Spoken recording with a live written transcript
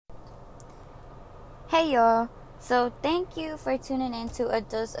Hey y'all. So thank you for tuning into A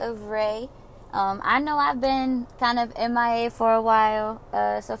Dose of Ray. I know I've been kind of MIA for a while.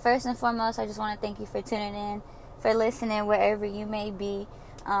 So first and foremost, I just want to thank you for tuning in, for listening wherever you may be.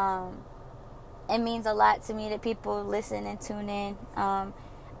 It means a lot to me that people listen and tune in.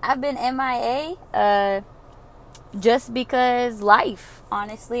 I've been MIA just because life,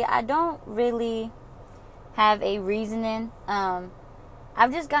 honestly. I don't really have a reasoning.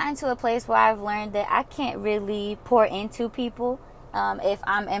 I've just gotten to a place where I've learned that I can't really pour into people if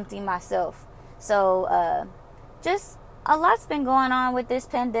I'm empty myself. So, just a lot's been going on with this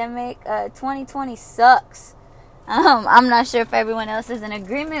pandemic. 2020 sucks. I'm not sure if everyone else is in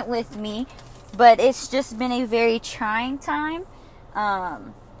agreement with me, but it's just been a very trying time.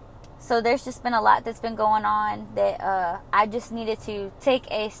 So there's just been a lot that's been going on that I just needed to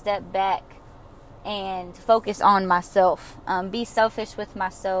take a step back and focus on myself, be selfish with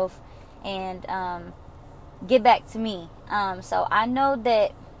myself, and get back to me. So I know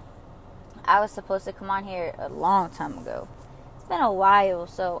that I was supposed to come on here a long time ago. It's been a while,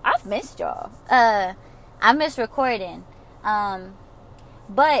 so I've missed y'all. I miss recording,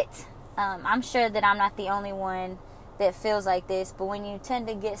 but I'm sure that I'm not the only one that feels like this. But when you tend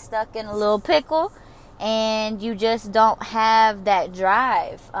to get stuck in a little pickle and you just don't have that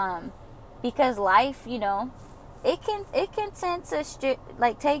drive, because life, it can tend to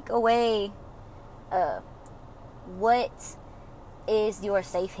take away what is your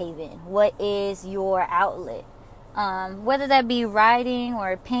safe haven, what is your outlet, whether that be writing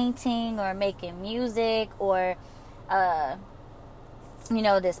or painting or making music or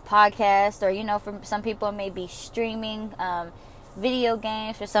this podcast, or for some people it may be streaming video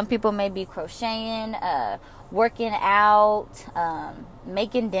games, for some people may be crocheting, working out,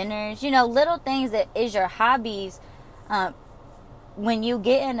 making dinners, little things that is your hobbies. When you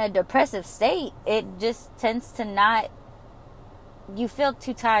get in a depressive state, it just tends to you feel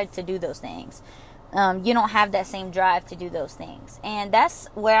too tired to do those things. You don't have that same drive to do those things. And that's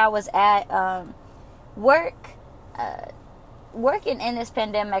where I was at. Working in this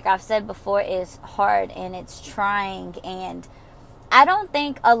pandemic, I've said before, is hard and it's trying, and I don't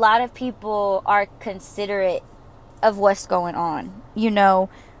think a lot of people are considerate of what's going on. No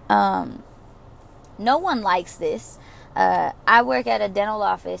one likes this. I work at a dental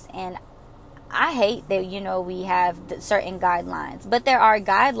office, and I hate that, we have certain guidelines. But there are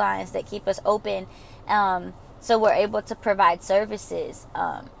guidelines that keep us open, so we're able to provide services.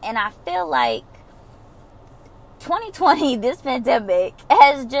 And I feel like 2020, this pandemic,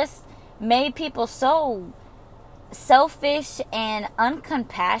 has just made people so selfish and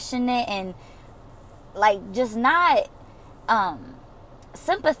uncompassionate and just not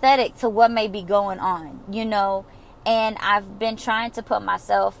sympathetic to what may be going on, and I've been trying to put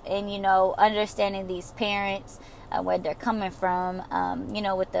myself in, understanding these parents, where they're coming from,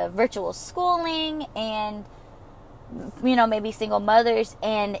 with the virtual schooling and, maybe single mothers,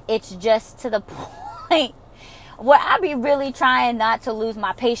 and it's just to the point where I be really trying not to lose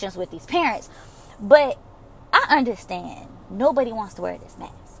my patience with these parents. But I understand nobody wants to wear this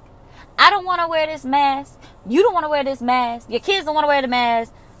mask. I don't want to wear this mask. You don't want to wear this mask. Your kids don't want to wear the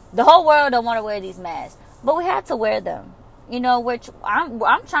mask. The whole world don't want to wear these masks. But we have to wear them. Which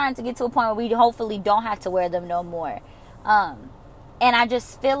I'm trying to get to a point where we hopefully don't have to wear them no more. And I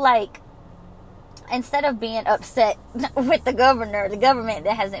just feel like, instead of being upset with the government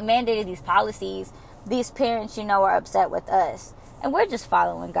that has mandated these policies, these parents, are upset with us. And we're just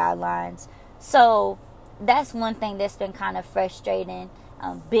following guidelines. So that's one thing that's been kind of frustrating,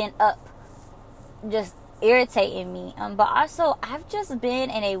 been up, just irritating me. But also, I've just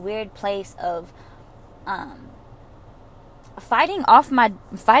been in a weird place of fighting off my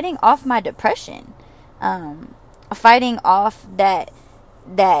depression, fighting off that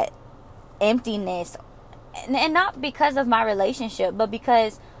emptiness, and not because of my relationship, but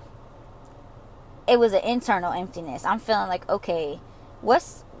because it was an internal emptiness. I'm feeling like, okay,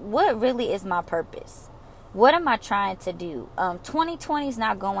 what really is my purpose? What am I trying to do? 2020 is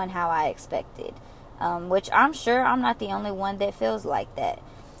not going how I expected, which I'm sure I'm not the only one that feels like that.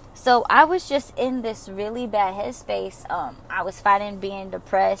 So I was just in this really bad headspace. I was fighting being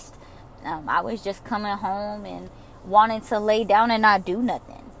depressed. I was just coming home and wanting to lay down and not do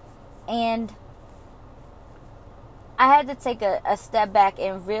nothing. And I had to take a step back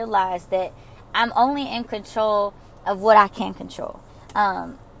and realize that I'm only in control of what I can control.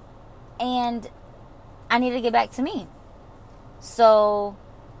 And I need to get back to me. So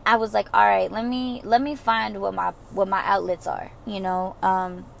I was like, all right, let me find what my outlets are.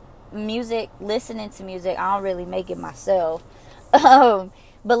 Music, listening to music. I don't really make it myself.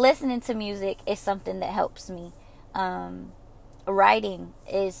 But listening to music is something that helps me. Writing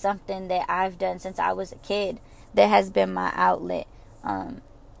is something that I've done since I was a kid that has been my outlet. And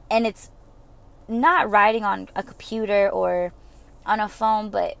it's not writing on a computer or on a phone,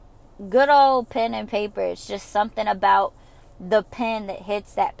 but good old pen and paper. It's just something about the pen that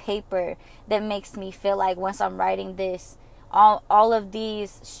hits that paper that makes me feel like once I'm writing this, all of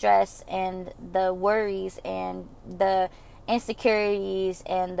these stress and the worries and the insecurities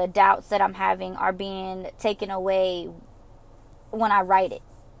and the doubts that I'm having are being taken away when I write it.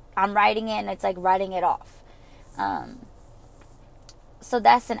 I'm writing it and it's like writing it off. So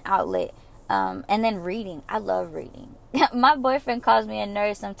that's an outlet. And then reading. I love reading. My boyfriend calls me a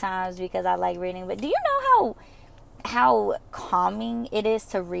nerd sometimes because I like reading. But do you know how calming it is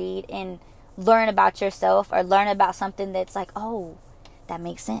to read and learn about yourself or learn about something that's like, oh, that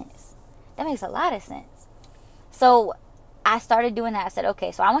makes sense. That makes a lot of sense. So I started doing that. I said,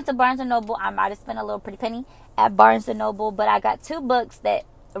 okay, so I went to Barnes & Noble. I might have spent a little pretty penny at Barnes & Noble, but I got 2 books that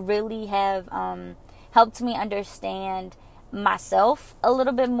really have helped me understand myself a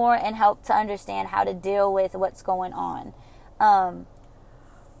little bit more and help to understand how to deal with what's going on.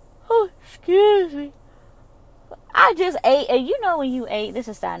 Oh, excuse me. I just ate, and you know when you ate, this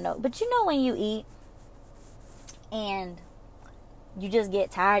is a side note, but you know when you eat and you just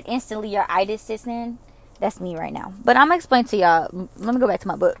get tired, instantly your itis sits in? That's me right now. But I'm going to explain to y'all. Let me go back to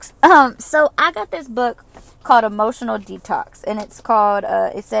my books. So I got this book called Emotional Detox, and it's called,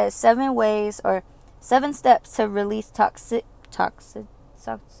 it says 7 steps to release toxic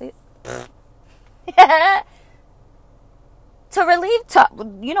to relieve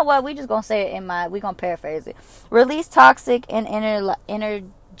you know what, we just gonna say it we gonna paraphrase it. Release toxic and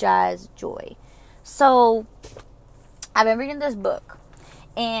energize joy. So I've been reading this book,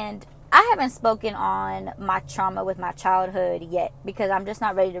 and I haven't spoken on my trauma with my childhood yet because I'm just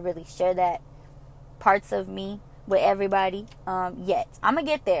not ready to really share that parts of me with everybody yet. I'm gonna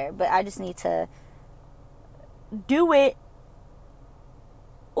get there, but I just need to do it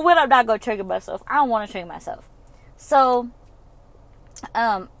when I'm not gonna trigger myself. I don't want to trigger myself. So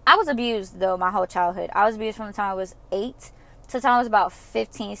I was abused though my whole childhood. I was abused from the time I was 8 to the time I was about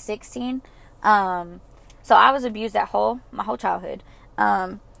 15, 16. So I was abused my whole childhood.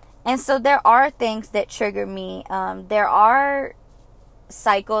 And so there are things that trigger me. There are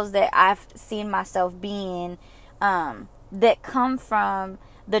cycles that I've seen myself being that come from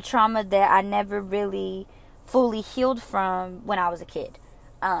the trauma that I never really fully healed from when I was a kid.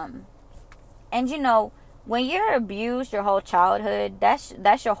 And you know, when you're abused your whole childhood, that's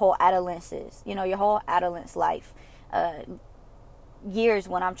your whole adolescence, you know, your whole adolescence life. Years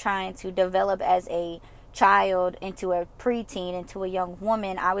when I'm trying to develop as a child into a preteen, into a young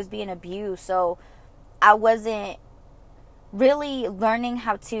woman, I was being abused. So I wasn't really learning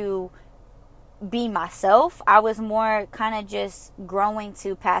how to be myself. I was more kind of just growing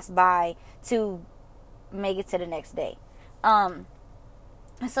to pass by to make it to the next day.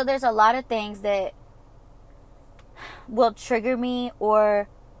 So there's a lot of things that will trigger me, or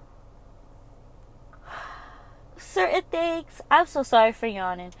certain things, I'm so sorry for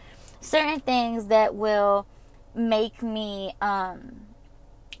yawning, certain things that will make me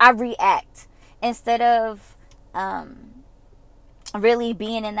I react instead of really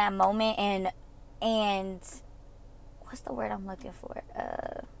being in that moment and what's the word I'm looking for?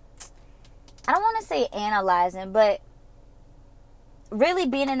 I don't want to say analyzing, but really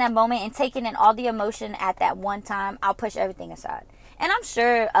being in that moment and taking in all the emotion at that one time. I'll push everything aside. And I'm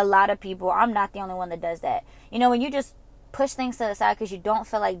sure a lot of people, I'm not the only one that does that. You know, when you just push things to the side because you don't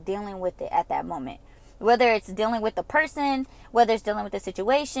feel like dealing with it at that moment. Whether it's dealing with the person, whether it's dealing with the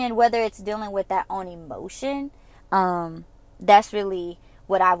situation, whether it's dealing with that own emotion. That's really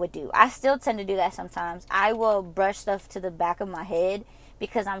what I would do. I still tend to do that sometimes. I will brush stuff to the back of my head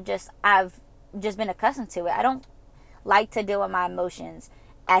because I've just been accustomed to it. I don't like to deal with my emotions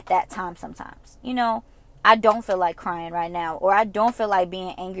at that time sometimes. You know, I don't feel like crying right now, or I don't feel like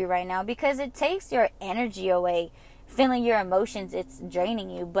being angry right now because it takes your energy away. Feeling your emotions, it's draining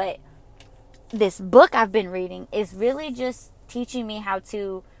you. But this book I've been reading is really just teaching me how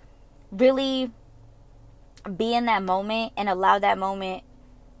to really be in that moment and allow that moment,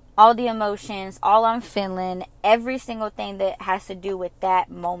 all the emotions, all I'm feeling, every single thing that has to do with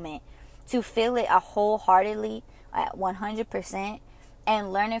that moment, to feel it wholeheartedly at 100%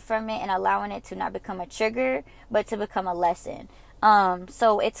 and learning from it and allowing it to not become a trigger but to become a lesson.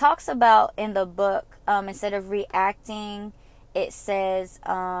 So it talks about in the book, instead of reacting, it says,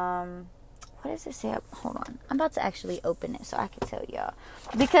 what does it say? Hold on, I'm about to actually open it so I can tell y'all,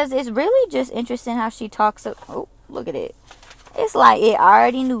 because it's really just interesting how she talks oh, look at it. It's like it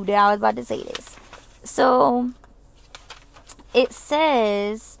already knew that I was about to say this. So it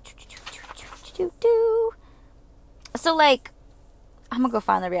says, so like, I'm gonna go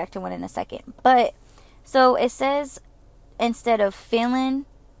find the reactor one in a second. But so it says, instead of feeling,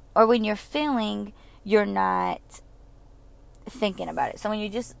 or when you're feeling, you're not thinking about it. So when you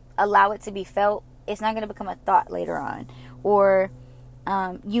just allow it to be felt, it's not going to become a thought later on. Or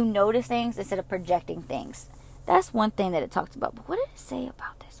you notice things instead of projecting things. That's one thing that it talks about. But what did it say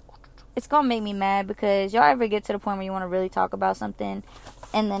about this? It's going to make me mad, because y'all ever get to the point where you want to really talk about something,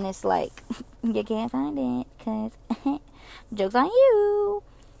 and then it's like, you can't find it, because joke's on you.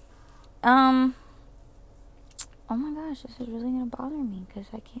 Oh my gosh, this is really going to bother me, because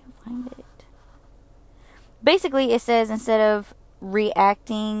I can't find it. Basically, it says, instead of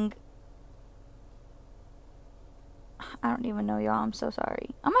reacting, I don't even know, y'all. I'm so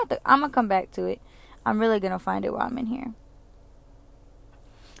sorry. I'm gonna come back to it. I'm really gonna find it while I'm in here.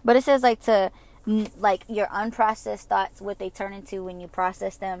 But it says, like, to, like, your unprocessed thoughts, what they turn into when you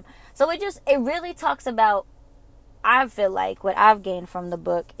process them. So it really talks about, I feel like what I've gained from the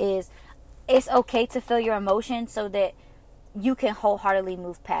book is, it's okay to feel your emotions so that you can wholeheartedly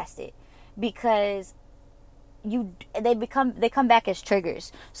move past it, because they come back as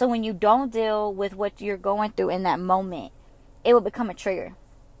triggers. So when you don't deal with what you're going through in that moment, it will become a trigger,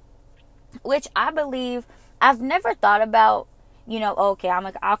 which I believe, I've never thought about, okay,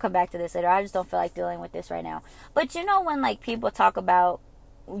 I'll come back to this later, I just don't feel like dealing with this right now. But when, like, people talk about,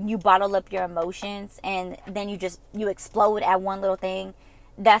 you bottle up your emotions and then you explode at one little thing,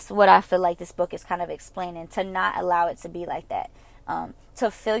 that's what I feel like this book is kind of explaining, to not allow it to be like that. To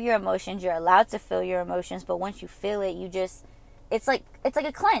feel your emotions, you're allowed to feel your emotions, but once you feel it, it's like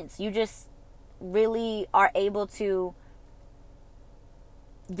a cleanse. You just really are able to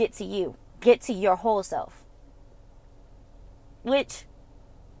get to your whole self. Which,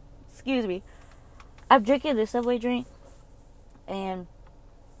 excuse me, I'm drinking this Subway drink, and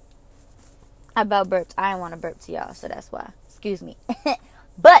I about burped. I didn't want to burp to y'all, so that's why. Excuse me.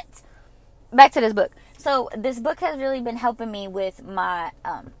 But back to this book. So this book has really been helping me with my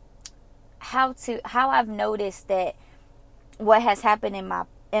how I've noticed that what has happened in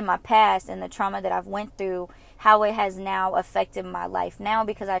my past and the trauma that I've went through, how it has now affected my life now,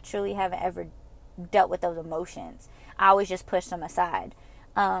 because I truly haven't ever dealt with those emotions. I always just push them aside.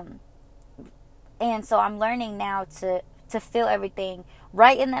 And so I'm learning now to feel everything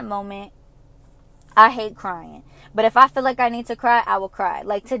right in that moment. I hate crying, but if I feel like I need to cry, I will cry.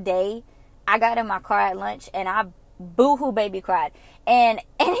 Like today, I got in my car at lunch and I boo-hoo baby cried. And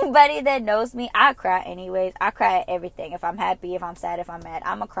anybody that knows me, I cry anyways. I cry at everything. If I'm happy, if I'm sad, if I'm mad,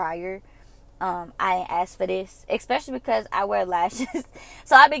 I'm a crier. I didn't ask for this, especially because I wear lashes.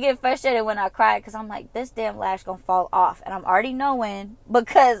 So I be getting frustrated when I cry, because I'm like, this damn lash gonna fall off, and I'm already knowing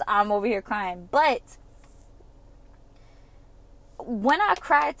because I'm over here crying. But when I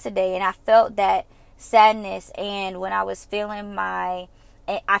cried today and I felt that sadness, and when I was feeling I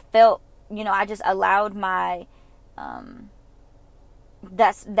felt, I just allowed my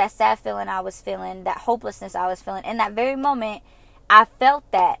that sad feeling I was feeling, that hopelessness I was feeling in that very moment, I felt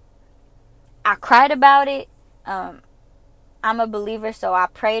that. I cried about it. I'm a believer, so I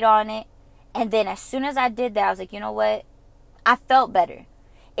prayed on it, and then as soon as I did that, I was like, you know what, I felt better.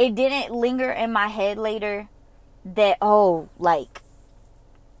 It didn't linger in my head later that, like,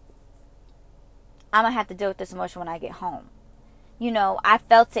 I'm gonna have to deal with this emotion when I get home. I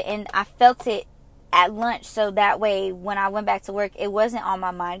felt it, and I felt it at lunch, so that way when I went back to work, it wasn't on my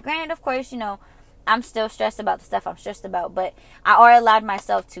mind. Granted, of course, I'm still stressed about the stuff I'm stressed about, but I already allowed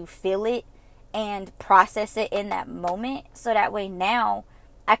myself to feel it and process it in that moment, so that way now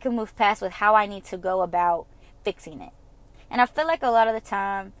I can move past with how I need to go about fixing it. And I feel like a lot of the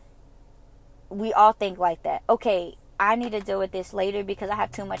time we all think like that. Okay, I need to deal with this later because I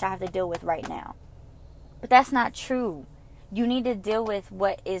have too much I have to deal with right now. But that's not true. You need to deal with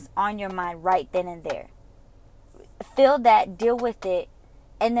what is on your mind right then and there. Feel that, deal with it,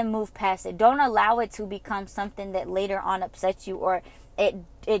 and then move past it. Don't allow it to become something that later on upsets you, or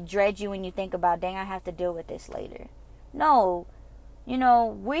it dreads you when you think about, dang, I have to deal with this later. No.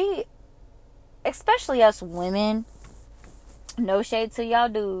 We, especially us women, no shade to y'all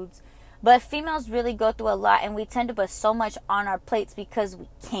dudes, but females really go through a lot, and we tend to put so much on our plates because we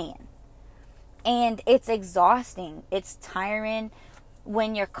can. And it's exhausting. It's tiring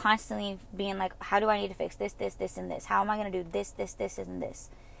when you're constantly being like, how do I need to fix this, and this? How am I going to do this, and this?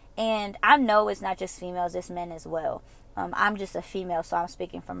 And I know it's not just females, it's men as well. I'm just a female, so I'm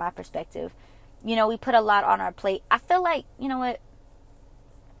speaking from my perspective. We put a lot on our plate. I feel like, you know what?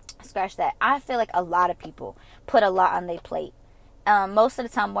 Scratch that. I feel like a lot of people put a lot on their plate. most of the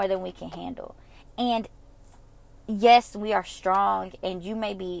time more than we can handle. And yes, we are strong, and you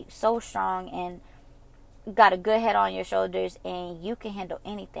may be so strong and got a good head on your shoulders and you can handle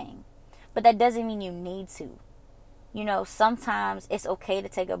anything. But that doesn't mean you need to. You know, sometimes it's okay to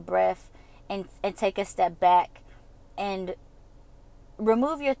take a breath and take a step back and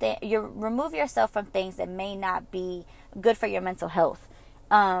remove remove yourself from things that may not be good for your mental health.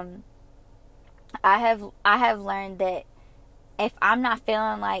 I have learned that if I'm not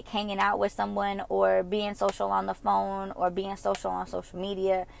feeling like hanging out with someone or being social on the phone or being social on social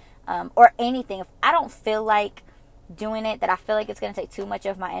media, or anything, if I don't feel like doing it, that I feel like it's going to take too much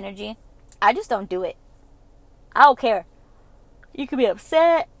of my energy, I just don't do it. I don't care. You could be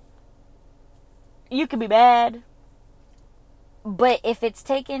upset. You could be mad. But if it's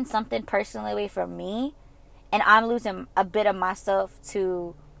taking something personally away from me and I'm losing a bit of myself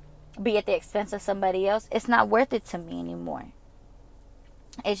to be at the expense of somebody else, it's not worth it to me anymore.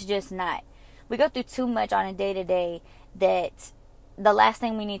 It's just not. We go through too much on a day-to-day that the last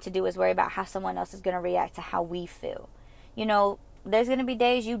thing we need to do is worry about how someone else is going to react to how we feel. You know, there's going to be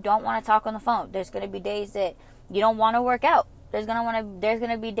days you don't want to talk on the phone. There's going to be days that you don't want to work out. There's going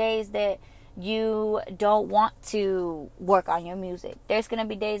to be days that you don't want to work on your music. There's going to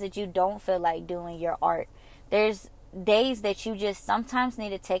be days that you don't feel like doing your art. There's days that you just sometimes need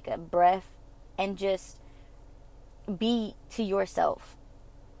to take a breath and just be to yourself.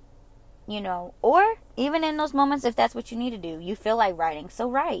 You know, or even in those moments, if that's what you need to do, you feel like writing, so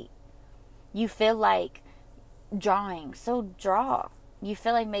write. You feel like drawing, so draw. You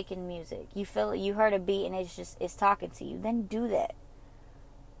feel like making music. You feel you heard a beat and it's talking to you, then do that.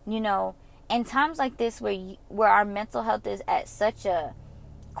 You know, in times like this where our mental health is at such a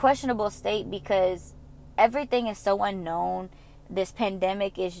questionable state because everything is so unknown, this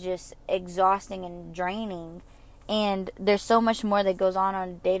pandemic is just exhausting and draining. And there's so much more that goes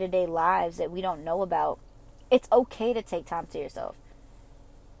on day-to-day lives that we don't know about. It's okay to take time to yourself.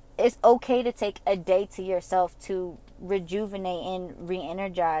 It's okay to take a day to yourself to rejuvenate and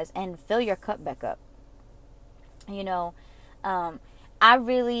re-energize and fill your cup back up. You know, I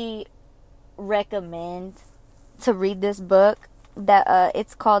really recommend to read this book that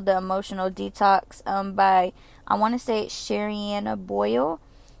it's called The Emotional Detox by, I want to say it's Sherianna Boyle.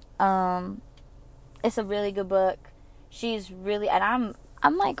 It's a really good book. She's really, and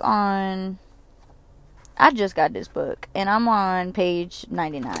I'm like on, I just got this book and I'm on page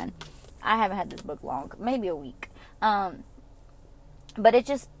 99. I haven't had this book long, maybe a week. But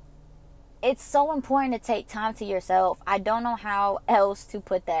it's so important to take time to yourself. I don't know how else to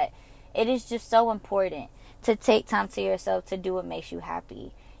put that. It is just so important to take time to yourself to do what makes you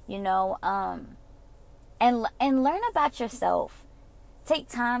happy, you know, and learn about yourself. Take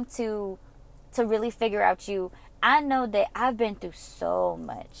time to really figure out you. I know that I've been through so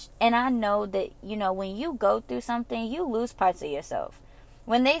much. And I know that, you know, when you go through something, you lose parts of yourself.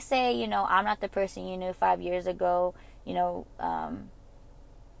 When they say, you know, I'm not the person you knew 5 years ago, you know,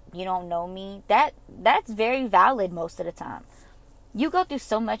 you don't know me. That's very valid most of the time. You go through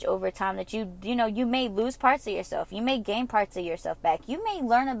so much over time that you know, you may lose parts of yourself. You may gain parts of yourself back. You may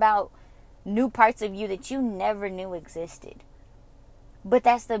learn about new parts of you that you never knew existed. But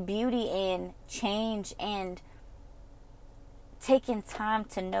that's the beauty in change and taking time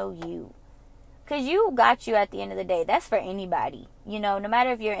to know you. Because you got you at the end of the day. That's for anybody. You know, no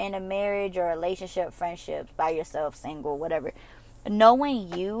matter if you're in a marriage or a relationship, friendships, by yourself, single, whatever.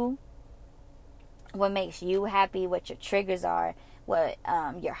 Knowing you, what makes you happy, what your triggers are, what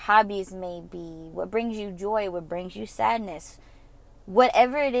your hobbies may be, what brings you joy, what brings you sadness.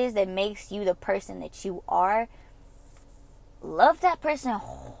 Whatever it is that makes you the person that you are, love that person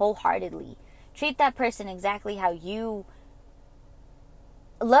wholeheartedly. Treat that person exactly how you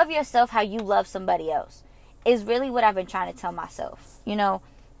love yourself, how you love somebody else. Is really what I've been trying to tell myself. You know,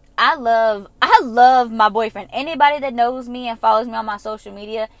 I love my boyfriend. Anybody that knows me and follows me on my social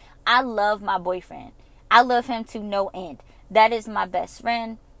media, I love my boyfriend. I love him to no end. That is my best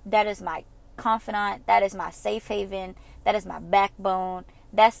friend. That is my confidant. That is my safe haven. That is my backbone.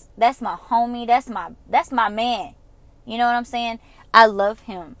 That's my homie. That's my man. You know what I'm saying? I love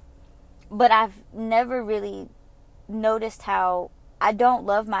him. But I've never really noticed how I don't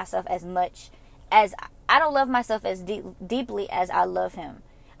love myself as much as I don't love myself as deeply as I love him.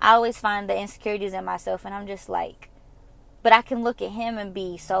 I always find the insecurities in myself and I'm just like, but I can look at him and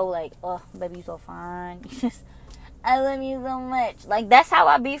be so like, oh, baby, you so fine. I love you so much. Like, that's how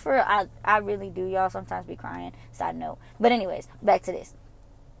I be for real. I really do, y'all. Sometimes be crying. Side note. But anyways, back to this.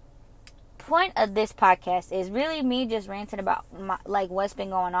 Point of this podcast is really me just ranting about what's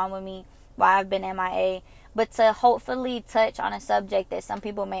been going on with me, why I've been MIA. but to hopefully touch on a subject that some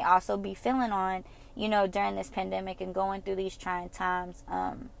people may also be feeling on, during this pandemic and going through these trying times.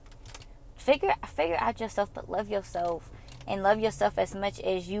 Figure out yourself, but love yourself, and love yourself as much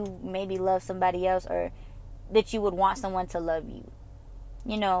as you maybe love somebody else, or that you would want someone to love you.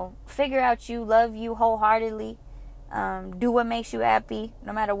 Figure out you, love you wholeheartedly. Do what makes you happy,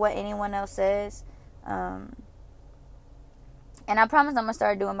 no matter what anyone else says. And I promise I'm going to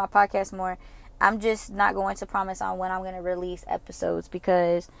start doing my podcast more. I'm just not going to promise on when I'm going to release episodes,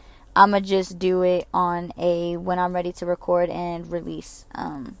 because I'm going to just do it on when I'm ready to record and release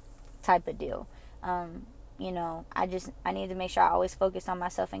type of deal. I need to make sure I always focus on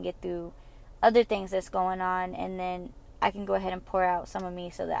myself and get through other things that's going on, and then I can go ahead and pour out some of me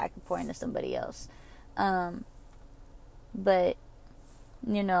so that I can pour into somebody else. But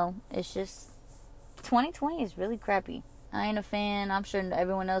it's just 2020 is really crappy. I ain't a fan. I'm sure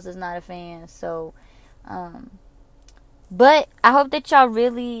everyone else is not a fan. So, but I hope that y'all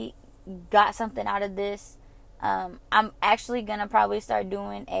really got something out of this. I'm actually gonna probably start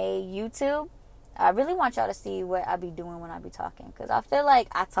doing a YouTube. I really want y'all to see what I be doing when I be talking, because I feel like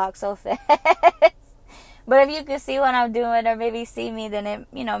I talk so fast. But if you could see what I'm doing, or maybe see me, then it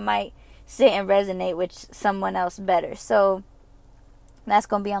might sit and resonate with someone else better. So that's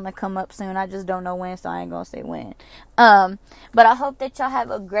gonna be on the come up soon. I just don't know when, so I ain't gonna say when. But I hope that y'all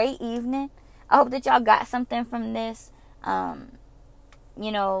have a great evening. I hope that y'all got something from this. Follow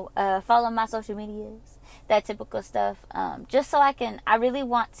my social medias, that typical stuff. Just so I really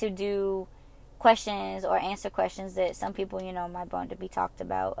want to do questions or answer questions that some people, might want to be talked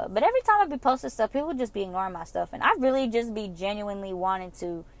about. But every time I be posting stuff, people just be ignoring my stuff. And I really just be genuinely wanting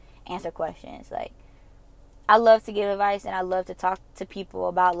to answer questions. Like, I love to give advice, and I love to talk to people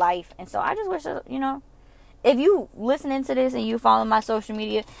about life. And so I just wish, if you listening to this and you follow my social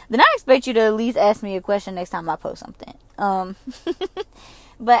media, then I expect you to at least ask me a question next time I post something.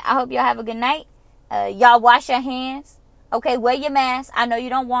 But I hope y'all have a good night. Y'all wash your hands. Okay, wear your mask. I know you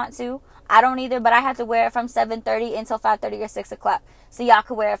don't want to. I don't either, but I have to wear it from 7:30 until 5:30 or 6 o'clock. So y'all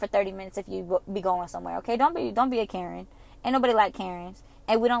could wear it for 30 minutes if you be going somewhere. Okay, don't be a Karen. Ain't nobody like Karens.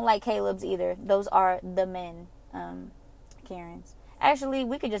 And we don't like Caleb's either. Those are the men, Karens. Actually,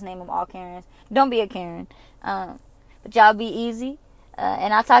 we could just name them all Karens. Don't be a Karen. But y'all be easy.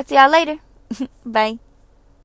 And I'll talk to y'all later. Bye.